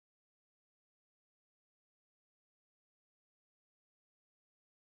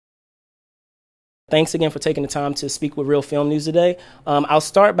thanks again for taking the time to speak with Real Film News today. I'll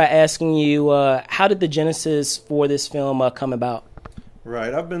start by asking you, how did the genesis for this film come about?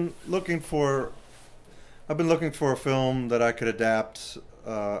 Right, I've been looking for a film that I could adapt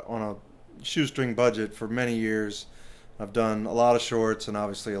on a shoestring budget for many years. I've done a lot of shorts and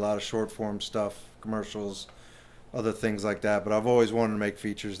obviously a lot of short form stuff, commercials, other things like that, but I've always wanted to make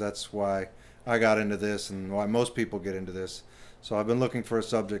features. That's why I got into this and why most people get into this. So I've been looking for a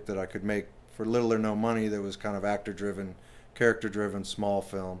subject that I could make for little or no money that was kind of actor-driven, character-driven, small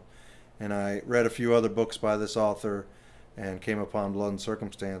film. And I read a few other books by this author and came upon Blood and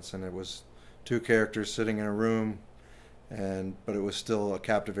Circumstance, and it was two characters sitting in a room, but it was still a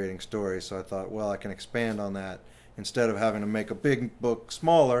captivating story. So I thought, well, I can expand on that. Instead of having to make a big book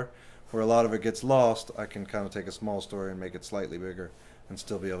smaller, where a lot of it gets lost, I can kind of take a small story and make it slightly bigger and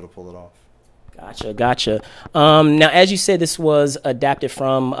still be able to pull it off. Gotcha. Now, as you said, this was adapted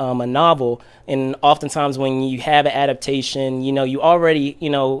from a novel, and oftentimes when you have an adaptation, you already,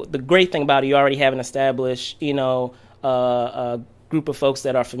 the great thing about it, you already have an established, a group of folks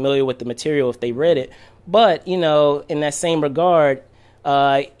that are familiar with the material if they read it. But, in that same regard,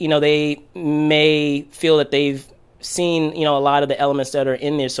 they may feel that they've seen, a lot of the elements that are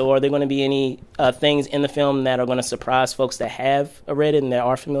in there. So are there going to be any things in the film that are going to surprise folks that have read it and that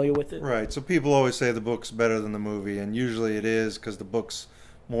are familiar with it? Right. So people always say the book's better than the movie, and usually it is because the book's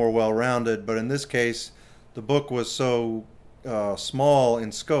more well-rounded. But in this case, the book was so small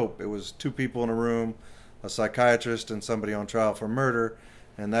in scope. It was two people in a room, a psychiatrist and somebody on trial for murder,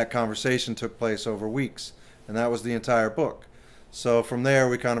 and that conversation took place over weeks, and that was the entire book. So from there,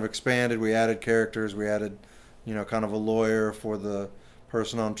 we kind of expanded. We added characters. We added kind of a lawyer for the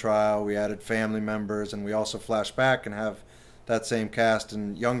person on trial. We added family members, and we also flash back and have that same cast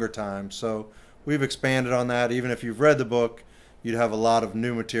in younger times. So we've expanded on that. Even if you've read the book, you'd have a lot of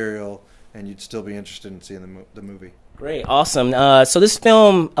new material, and you'd still be interested in seeing the movie. Great, awesome. So this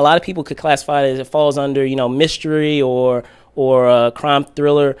film, a lot of people could classify it as it falls under, mystery or crime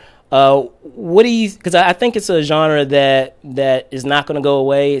thriller. What do you? Because I think it's a genre that is not going to go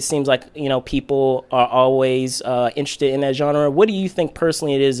away. It seems like people are always interested in that genre. What do you think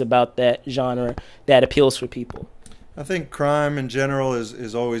personally it is about that genre that appeals for people? I think crime in general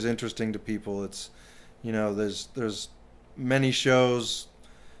is always interesting to people. It's there's many shows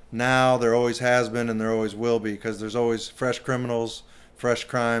now. There always has been and there always will be, because there's always fresh criminals, fresh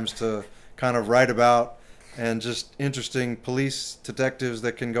crimes to kind of write about, and just interesting police detectives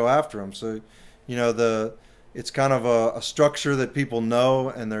that can go after them. So, it's kind of a structure that people know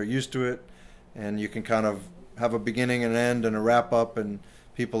and they're used to it, and you can kind of have a beginning and end and a wrap up, and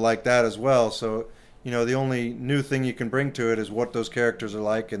people like that as well. So, the only new thing you can bring to it is what those characters are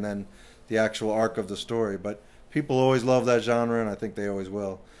like, and then the actual arc of the story. But people always love that genre, and I think they always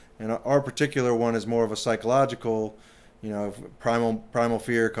will. And our particular one is more of a psychological, primal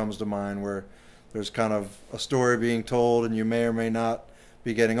fear comes to mind, where there's kind of a story being told, and you may or may not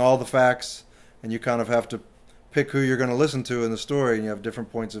be getting all the facts, and you kind of have to pick who you're going to listen to in the story, and you have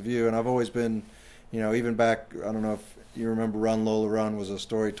different points of view. And I've always been, even back, I don't know if you remember Run, Lola, Run was a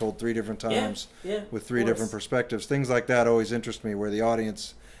story told 3 different times with 3 different perspectives. Things like that always interest me, where the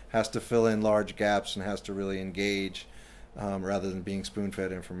audience has to fill in large gaps and has to really engage rather than being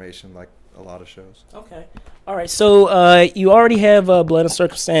spoon-fed information like a lot of shows. Okay. All right. So you already have Blood and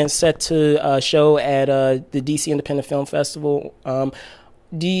Circumstance set to show at the DC Independent Film Festival. Are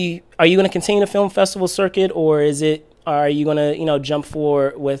you going to continue the film festival circuit, or are you going to jump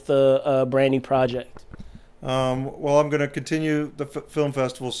forward with a brand new project? Well, I'm going to continue the film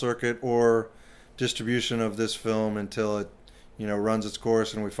festival circuit or distribution of this film until it runs its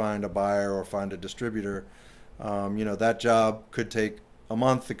course and we find a buyer or find a distributor. That job could take a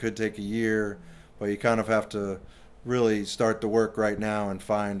month, it could take a year, but you kind of have to really start the work right now and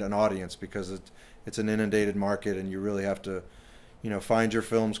find an audience, because it's an inundated market, and you really have to find your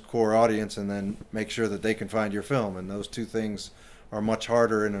film's core audience and then make sure that they can find your film. And those two things are much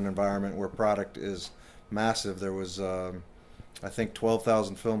harder in an environment where product is massive. There was I think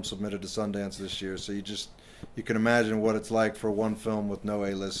 12,000 films submitted to Sundance this year, so you can imagine what it's like for one film with no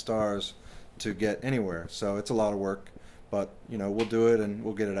A-list stars to get anywhere. So it's a lot of work, but we'll do it and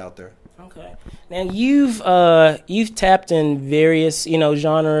we'll get it out there. Okay. Now you've tapped in various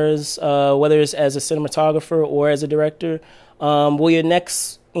genres, whether it's as a cinematographer or as a director. Will your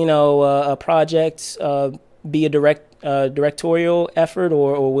next project be a directorial effort,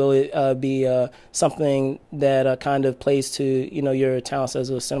 or will it be something that kind of plays to your talents as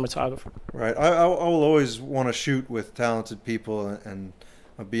a cinematographer? Right. I will always want to shoot with talented people and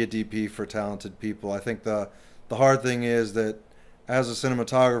be a DP for talented people. I think the hard thing is that as a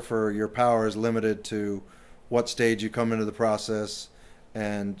cinematographer, your power is limited to what stage you come into the process,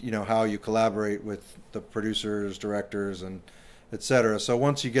 and how you collaborate with the producers, directors, and etc. So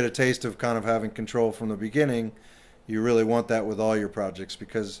once you get a taste of kind of having control from the beginning, you really want that with all your projects,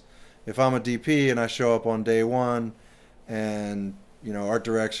 because if I'm a DP and I show up on day one and art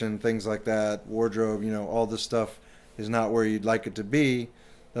direction, things like that, wardrobe, all this stuff is not where you'd like it to be,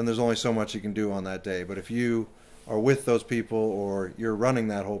 then there's only so much you can do on that day. But if you are with those people or you're running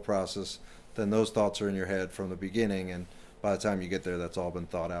that whole process, then those thoughts are in your head from the beginning, and by the time you get there, that's all been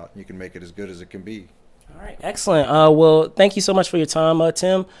thought out. You can make it as good as it can be. All right, excellent. Well, thank you so much for your time,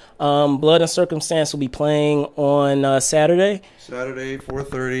 Tim. Blood and Circumstance will be playing on Saturday. Saturday,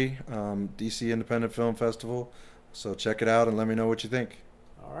 4:30, DC Independent Film Festival. So check it out and let me know what you think.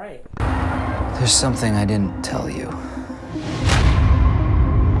 All right. There's something I didn't tell you.